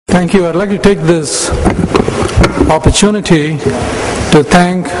Thank you. I'd like to take this opportunity to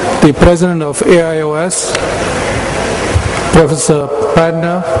thank the president of AIOS, Professor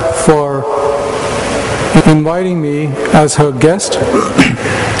Padna, for inviting me as her guest.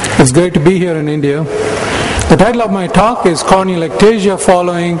 It's great to be here in India. The title of my talk is Corneal Ectasia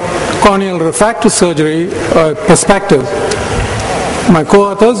Following Corneal Refractive Surgery, Perspective. My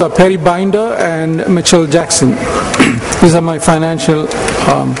co-authors are Perry Binder and Mitchell Jackson. These are my financial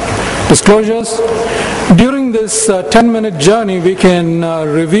disclosures. During this 10-minute journey, we can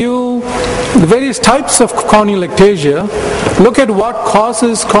review the various types of corneal ectasia, look at what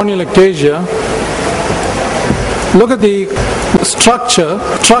causes corneal ectasia, look at the structure,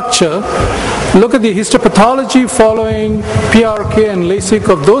 look at the histopathology following PRK and LASIK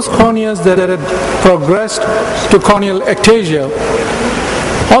of those corneas that had progressed to corneal ectasia.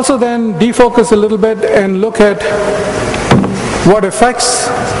 Also then defocus a little bit and look at what effects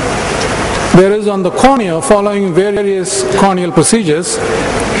there is on the cornea following various corneal procedures.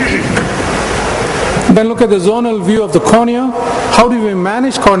 Then look at the zonal view of the cornea. How do we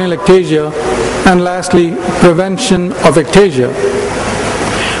manage corneal ectasia? And lastly, prevention of ectasia.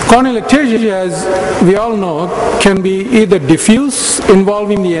 Corneal ectasia, as we all know, can be either diffuse,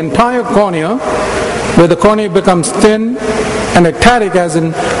 involving the entire cornea, where the cornea becomes thin and ectatic, as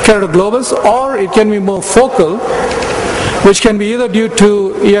in keratoglobus, or it can be more focal, which can be either due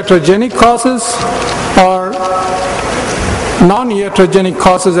to iatrogenic causes or non-iatrogenic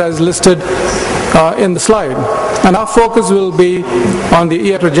causes as listed in the slide. And our focus will be on the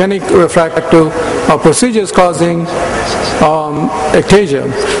iatrogenic refractive procedures causing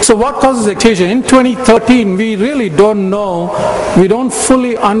ectasia. So what causes ectasia? In 2013, we really don't know, we don't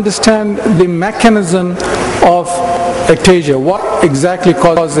fully understand the mechanism of ectasia, what exactly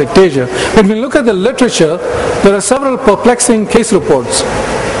causes ectasia. When we look at the literature, there are several perplexing case reports.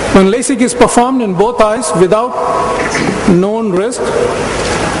 When LASIK is performed in both eyes without known risk,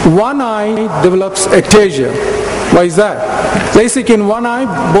 one eye develops ectasia. Why is that? LASIK in one eye,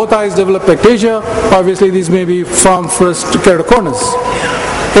 both eyes develop ectasia. Obviously these may be from first keratoconus.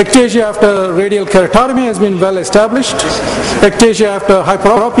 Ectasia after radial keratotomy has been well established. Ectasia after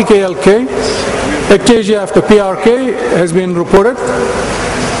hyperopic ALK. Ectasia after PRK has been reported.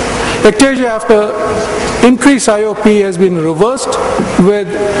 Ectasia after increased IOP has been reversed with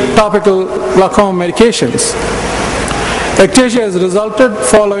topical glaucoma medications. Ectasia has resulted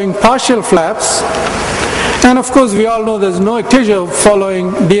following partial flaps, and of course we all know there's no ectasia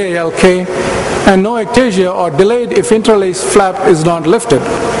following DALK, and no ectasia or delayed if interlace flap is not lifted.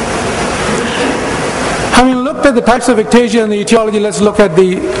 Having looked at the types of ectasia and the etiology, let's look at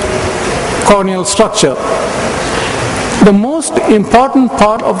the corneal structure. The most important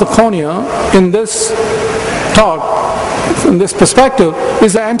part of the cornea in this talk, in this perspective,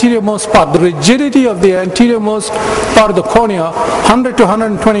 is the anteriormost part. The rigidity of the anteriormost part of the cornea, 100 to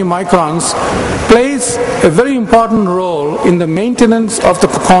 120 microns, plays a very important role in the maintenance of the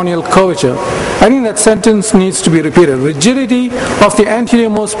corneal curvature. I think that sentence needs to be repeated. Rigidity of the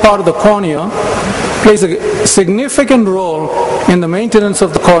anteriormost part of the cornea plays a significant role in the maintenance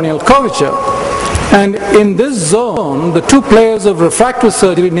of the corneal curvature. And in this zone, the two players of refractive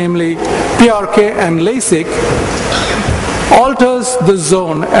surgery, namely PRK and LASIK, alters the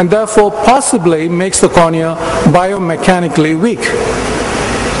zone and therefore possibly makes the cornea biomechanically weak.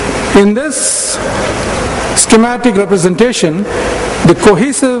 In this schematic representation, the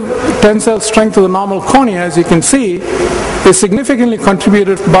cohesive tensile strength of the normal cornea, as you can see, is significantly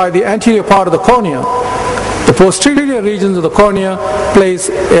contributed by the anterior part of the cornea. The posterior regions of the cornea plays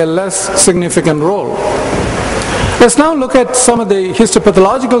a less significant role. Let's now look at some of the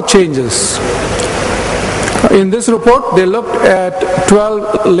histopathological changes. In this report, they looked at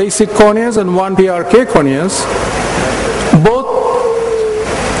 12 LASIK corneas and 1 PRK corneas. Both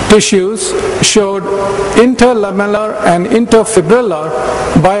tissues showed interlamellar and interfibrillar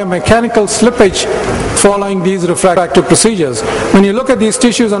biomechanical slippage following these refractive procedures. When you look at these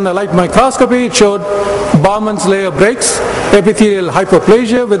tissues under light microscopy, it showed Bauman's layer breaks, epithelial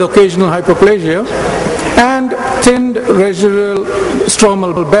hyperplasia with occasional hyperplasia, and thinned residual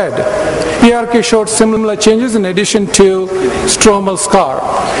stromal bed. PRK showed similar changes in addition to stromal scar.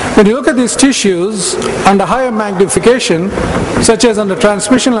 When you look at these tissues under higher magnification, such as under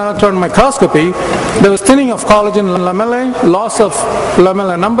transmission electron microscopy, there was thinning of collagen lamellae, loss of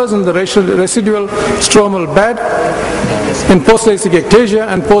lamellar numbers in the residual stromal bed in post-LASIK ectasia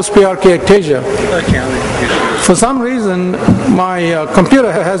and post-PRK ectasia. For some reason, my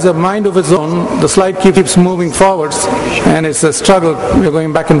computer has a mind of its own. The slide keeps moving forwards, and it's a struggle. We're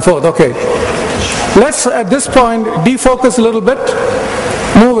going back and forth. Okay. Let's, at this point, defocus a little bit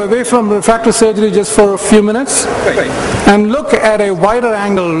move away from refractive surgery just for a few minutes and look at a wider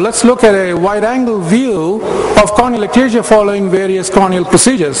angle. Let's look at a wide angle view of corneal ectasia following various corneal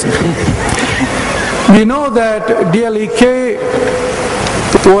procedures. We know that DLEK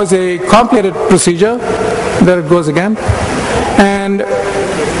was a complicated procedure. There it goes again. And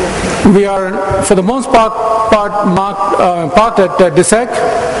we are, for the most part parked at DISEC.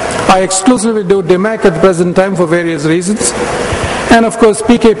 I exclusively do DIMEC at the present time for various reasons. And of course,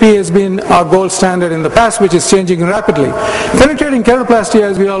 PKP has been our gold standard in the past, which is changing rapidly. Penetrating keratoplasty,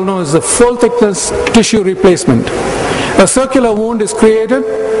 as we all know, is a full thickness tissue replacement. A circular wound is created,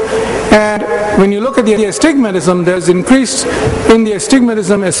 and when you look at the astigmatism, there's increase in the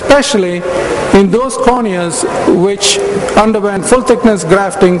astigmatism, especially in those corneas which underwent full thickness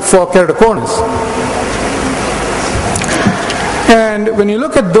grafting for keratoconus. And when you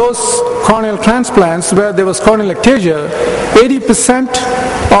look at those corneal transplants where there was corneal ectasia, 80%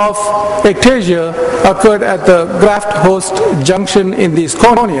 of ectasia occurred at the graft-host junction in these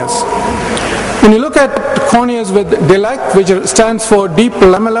corneas. When you look at corneas with DLEK, which stands for deep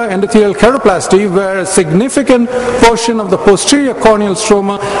lamellar endothelial keratoplasty, where a significant portion of the posterior corneal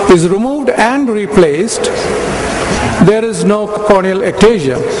stroma is removed and replaced, there is no corneal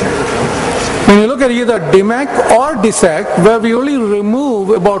ectasia. When you look at either DIMEC or DISEC, where we only remove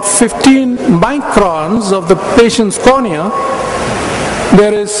about 15 microns of the patient's cornea,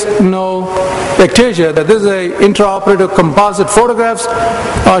 there is no ectasia. That is a intraoperative composite photographs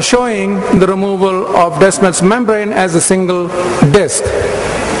showing the removal of Descemet's membrane as a single disc.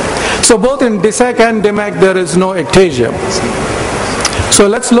 So both in DISEC and DIMEC there is no ectasia. So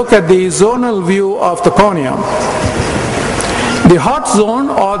let's look at the zonal view of the cornea. The hot zone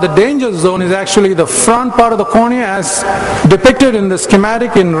or the danger zone is actually the front part of the cornea as depicted in the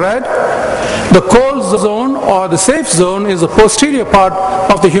schematic in red. The cold zone or the safe zone is the posterior part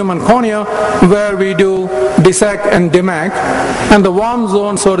of the human cornea where we do DISEC and DIMEC. And the warm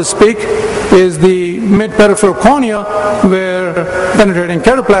zone, so to speak, is the mid-peripheral cornea where penetrating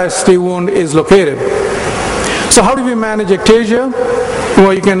keratoplasty wound is located. So how do we manage ectasia?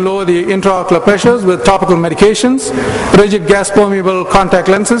 Well, you can lower the intraocular pressures with topical medications, rigid gas-permeable contact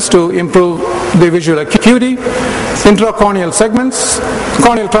lenses to improve the visual acuity, intracorneal segments,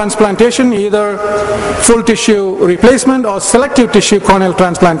 corneal transplantation, either full tissue replacement or selective tissue corneal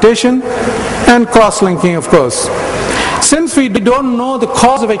transplantation, and cross-linking, of course. Since we don't know the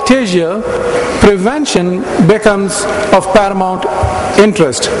cause of ectasia, prevention becomes of paramount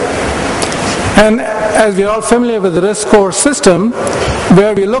interest. And as we are all familiar with the risk score system,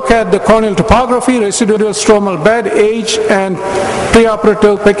 where we look at the corneal topography, residual stromal bed, age, and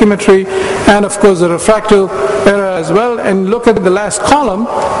preoperative pachymetry, and of course the refractive error as well, and look at the last column,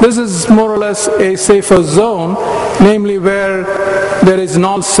 this is more or less a safer zone, namely where there is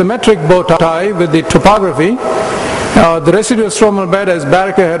non-symmetric bow tie with the topography. The residual stromal bed, as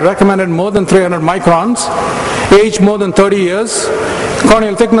Barker had recommended, more than 300 microns, age more than 30 years,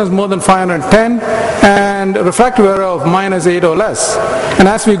 corneal thickness more than 510, and refractive error of -8 or less. And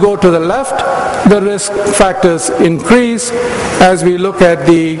as we go to the left, the risk factors increase as we look at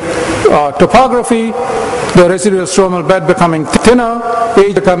the topography, the residual stromal bed becoming thinner,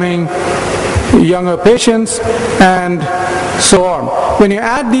 age becoming younger patients, and so on. When you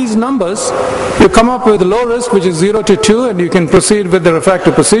add these numbers, you come up with low risk, which is 0 to 2, and you can proceed with the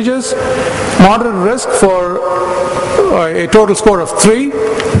refractive procedures. Moderate risk for a total score of 3,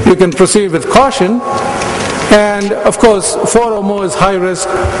 you can proceed with caution. And of course, 4 or more is high risk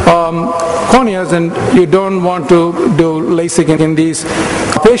corneas, and you don't want to do LASIK in these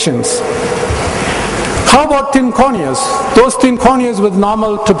patients. How about thin corneas? Those thin corneas with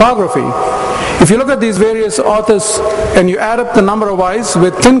normal topography. If you look at these various authors and you add up the number of eyes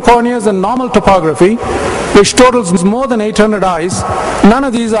with thin corneas and normal topography, which totals more than 800 eyes, none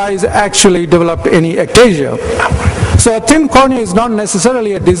of these eyes actually developed any ectasia. So a thin cornea is not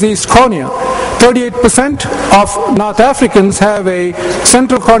necessarily a diseased cornea. 38% of North Africans have a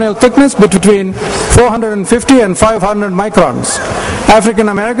central corneal thickness between 450 and 500 microns. African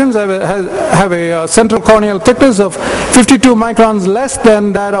Americans have a central corneal thickness of 52 microns, less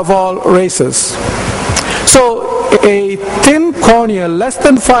than that of all races. So a thin cornea less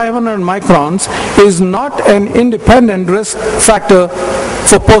than 500 microns is not an independent risk factor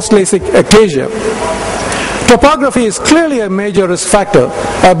for post-LASIK ectasia. Topography is clearly a major risk factor.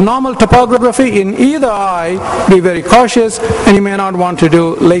 Abnormal topography in either eye, be very cautious, and you may not want to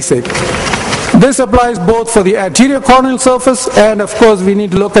do LASIK. This applies both for the anterior corneal surface, and of course we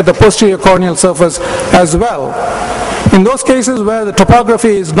need to look at the posterior corneal surface as well. In those cases where the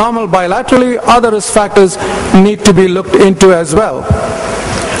topography is normal bilaterally, other risk factors need to be looked into as well.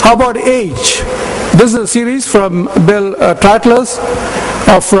 How about age? This is a series from Bill Tratlers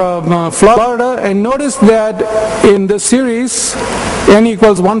from Florida, and notice that in this series, N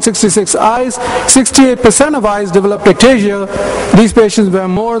equals 166 eyes, 68% of eyes developed ectasia. These patients were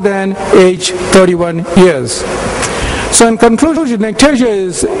more than age 31 years. So in conclusion, ectasia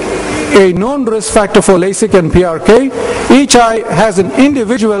is a known risk factor for LASIK and PRK. Each eye has an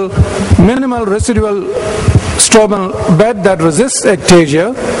individual minimal residual stromal bed that resists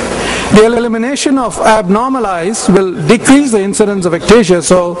ectasia. The elimination of abnormal eyes will decrease the incidence of ectasia,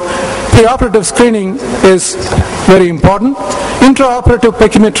 so preoperative screening is very important. Intraoperative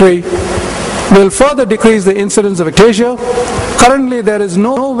pachymetry will further decrease the incidence of ectasia. Currently, there is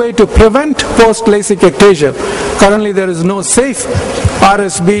no way to prevent post-LASIK ectasia. Currently, there is no safe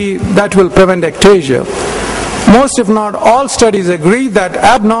RSB that will prevent ectasia. Most, if not all, studies agree that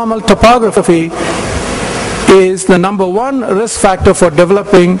abnormal topography is the number one risk factor for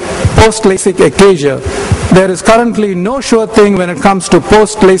developing post-LASIK ectasia. There is currently no sure thing when it comes to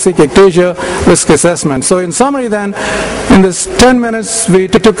post-LASIK ectasia risk assessment. So in summary then, in this 10 minutes, we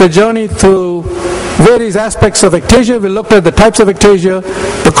took a journey through various aspects of ectasia. We looked at the types of ectasia,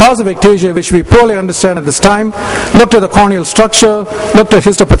 the cause of ectasia, which we poorly understand at this time, looked at the corneal structure, looked at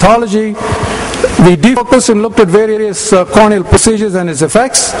histopathology. We defocused and looked at various corneal procedures and its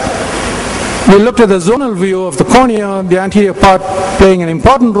effects. We looked at the zonal view of the cornea, the anterior part playing an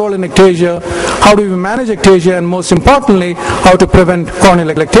important role in ectasia, how do we manage ectasia, and most importantly, how to prevent corneal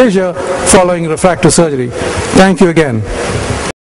ectasia following refractive surgery. Thank you again.